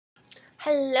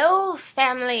Hello,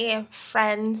 family,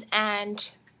 friends,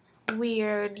 and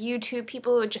weird YouTube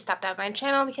people who just stopped out my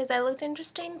channel because I looked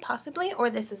interesting, possibly, or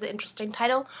this was an interesting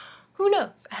title. Who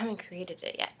knows? I haven't created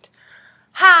it yet.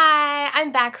 Hi,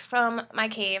 I'm back from my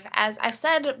cave, as I've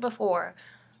said before,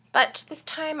 but this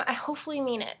time I hopefully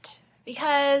mean it,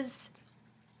 because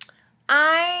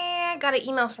I got an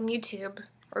email from YouTube,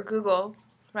 or Google,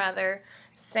 rather,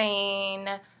 saying,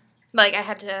 like, I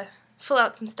had to fill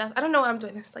out some stuff. I don't know why I'm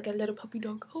doing this, like a little puppy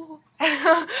dog. Oh.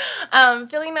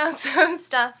 Filling out some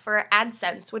stuff for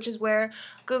AdSense, which is where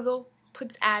Google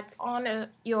puts ads on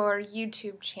your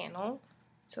YouTube channel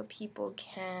so people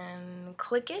can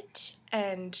click it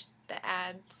and the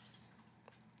ads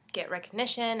get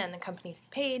recognition and the companies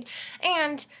get paid.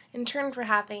 And in turn for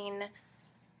having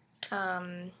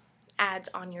ads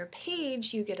on your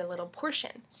page, you get a little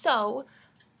portion. So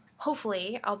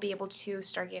hopefully I'll be able to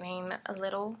start getting a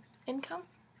little income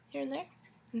here and there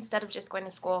instead of just going to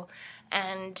school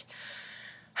and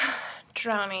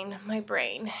drowning my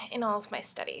brain in all of my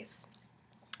studies.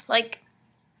 Like,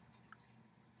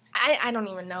 I don't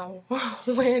even know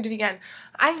where to begin.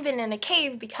 I've been in a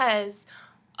cave because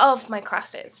of my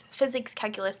classes: physics,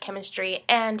 calculus, chemistry,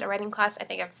 and a writing class. I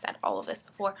think I've said all of this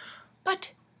before,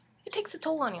 but it takes a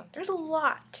toll on you. There's a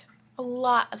lot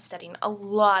of studying, a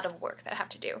lot of work that I have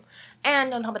to do.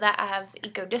 And on top of that, I have the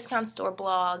Eco Discount Store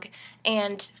blog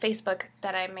and Facebook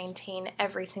that I maintain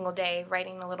every single day,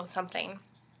 writing a little something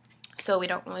so we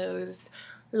don't lose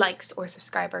likes or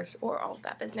subscribers or all of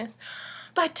that business.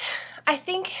 But I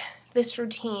think this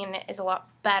routine is a lot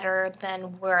better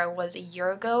than where I was a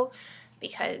year ago,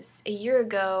 because a year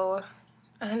ago,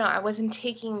 I don't know, I wasn't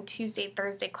taking Tuesday,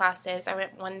 Thursday classes. I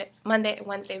went Monday,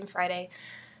 Wednesday, and Friday,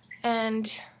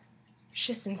 and it's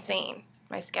just insane,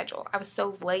 my schedule. I was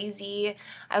so lazy.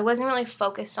 I wasn't really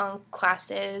focused on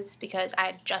classes because I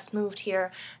had just moved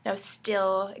here and I was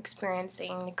still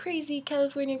experiencing the crazy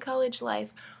California college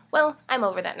life. Well, I'm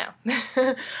over that now.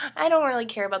 I don't really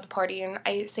care about the partying.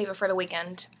 I save it for the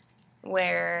weekend,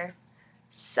 where,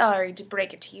 sorry to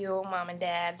break it to you, Mom and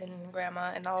Dad and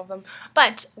Grandma and all of them,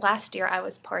 but last year I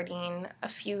was partying a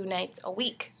few nights a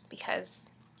week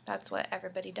because that's what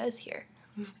everybody does here.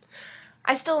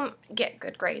 I still get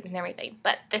good grades and everything,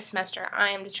 but this semester I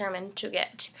am determined to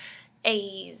get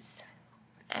A's,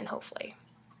 and hopefully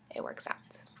it works out.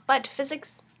 But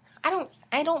physics, I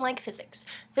don't like physics.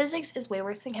 Physics is way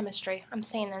worse than chemistry. I'm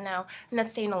saying that now, and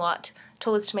that's saying a lot. I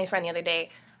told this to my friend the other day.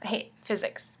 I hate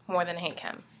physics more than I hate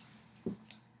chem.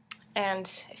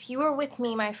 And if you were with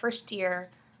me my first year,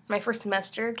 my first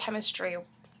semester, chemistry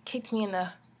kicked me in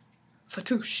the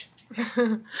fatouche.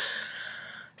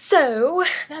 So,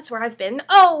 that's where I've been.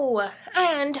 Oh,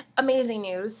 and amazing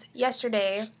news.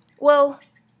 Yesterday, well,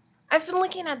 I've been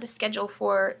looking at the schedule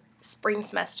for spring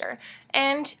semester,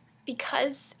 and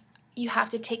because you have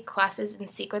to take classes in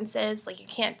sequences, like you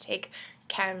can't take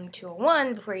Chem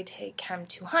 201 before you take Chem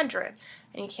 200,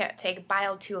 and you can't take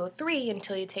Bio 203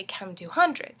 until you take Chem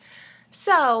 200.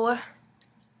 So,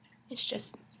 it's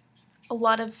just a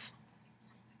lot of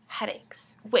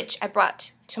headaches, which I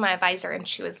brought to my advisor, and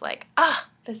she was like,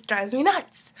 this drives me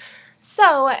nuts.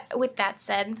 So, with that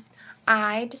said,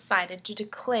 I decided to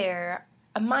declare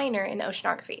a minor in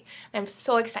oceanography. I'm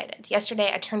so excited.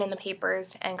 Yesterday I turned in the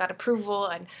papers and got approval,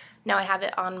 and now I have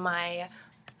it on my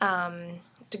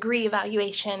degree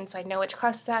evaluation, so I know which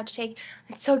classes I have to take.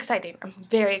 It's so exciting. I'm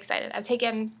very excited. I've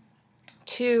taken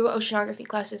 2 oceanography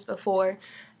classes before,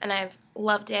 and I've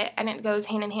loved it, and it goes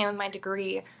hand in hand with my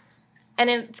degree. And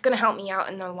it's going to help me out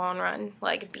in the long run,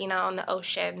 like being out on the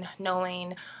ocean,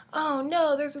 knowing, oh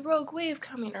no, there's a rogue wave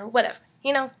coming, or whatever,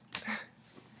 you know?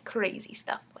 Crazy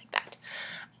stuff like that.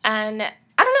 And I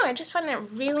don't know, I just find it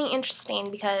really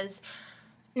interesting because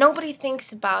nobody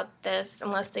thinks about this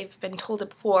unless they've been told it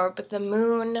before, but the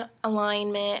moon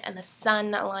alignment and the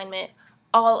sun alignment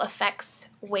all affects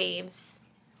waves,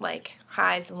 like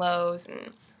highs and lows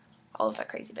and all of that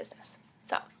crazy business.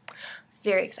 So,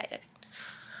 very excited.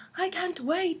 I can't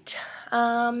wait.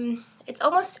 It's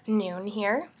almost noon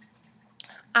here.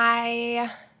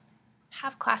 I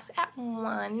have class at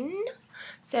 1,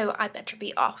 so I better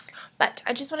be off. But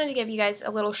I just wanted to give you guys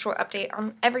a little short update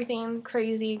on everything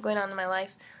crazy going on in my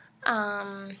life.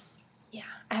 Yeah,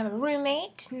 I have a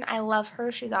roommate, and I love her.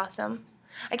 She's awesome.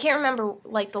 I can't remember,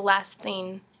 like, the last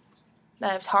thing that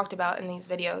I've talked about in these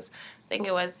videos. I think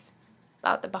it was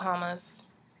about the Bahamas.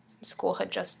 School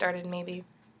had just started, maybe,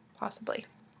 possibly.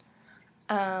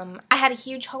 I had a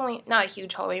huge Halloween, not a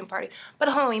huge Halloween party, but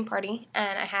a Halloween party,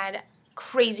 and I had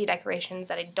crazy decorations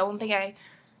that I don't think I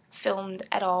filmed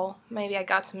at all. Maybe I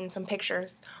got some in some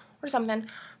pictures. or something.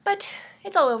 But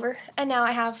it's all over, and now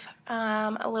I have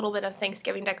a little bit of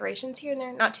Thanksgiving decorations here and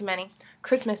there. Not too many.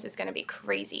 Christmas is going to be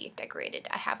crazy decorated.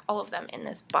 I have all of them in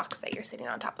this box that you're sitting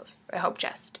on top of. I hope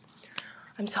chest.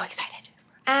 I'm so excited.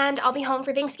 And I'll be home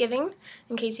for Thanksgiving.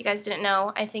 In case you guys didn't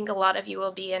know, I think a lot of you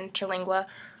will be in Terlingua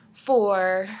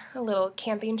for a little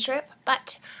camping trip,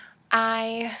 but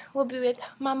I will be with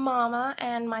my mama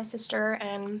and my sister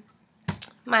and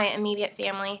my immediate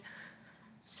family.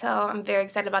 So I'm very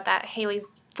excited about that. Haley's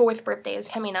 4th birthday is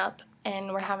coming up,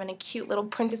 and we're having a cute little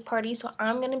princess party, so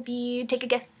I'm going to be, take a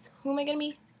guess, who am I going to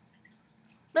be?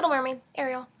 Little Mermaid,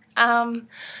 Ariel. And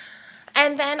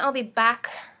then I'll be back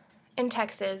in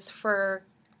Texas for,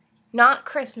 not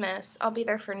Christmas, I'll be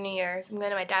there for New Year's. I'm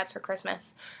going to my dad's for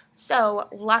Christmas. So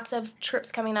lots of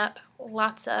trips coming up,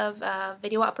 lots of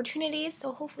video opportunities,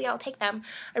 so hopefully I'll take them.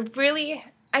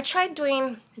 I tried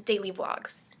doing daily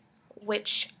vlogs,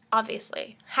 which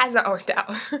obviously hasn't worked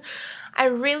out. I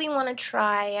really want to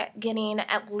try getting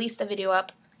at least a video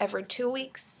up every 2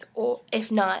 weeks, or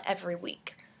if not every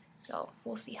week. So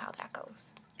we'll see how that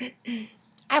goes. I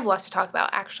have lots to talk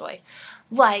about, actually.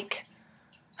 Like,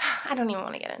 I don't even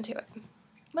want to get into it.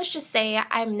 Let's just say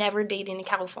I'm never dating a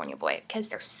California boy because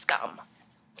they're scum.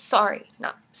 Sorry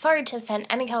to offend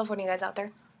any California guys out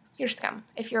there. You're scum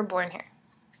if you're born here.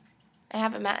 I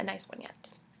haven't met a nice one yet.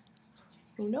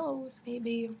 Who knows,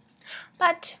 maybe.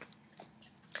 But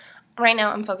right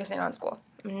now I'm focusing on school.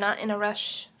 I'm not in a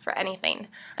rush for anything.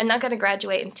 I'm not going to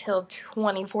graduate until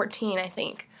 2014, I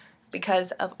think,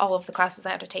 because of all of the classes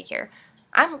I have to take here.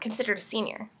 I'm considered a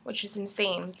senior, which is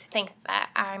insane to think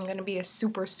that I'm going to be a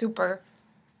super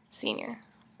senior,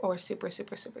 or super,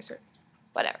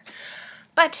 whatever.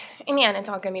 But in the end, it's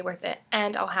all going to be worth it,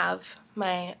 and I'll have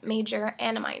my major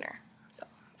and a minor, so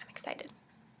I'm excited.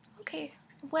 Okay,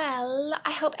 well,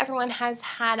 I hope everyone has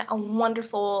had a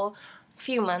wonderful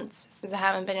few months since I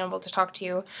haven't been able to talk to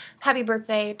you. Happy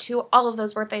birthday to all of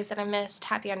those birthdays that I missed.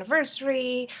 Happy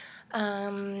anniversary.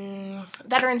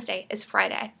 Veterans Day is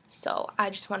Friday, so I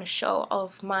just want to show all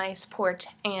of my support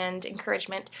and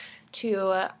encouragement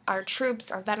to our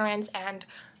troops, our veterans, and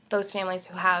those families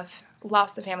who have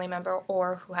lost a family member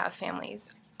or who have families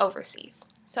overseas.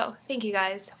 So thank you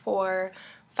guys for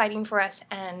fighting for us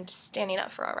and standing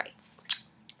up for our rights.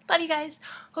 Love you guys.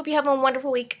 Hope you have a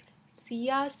wonderful week. See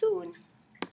ya soon.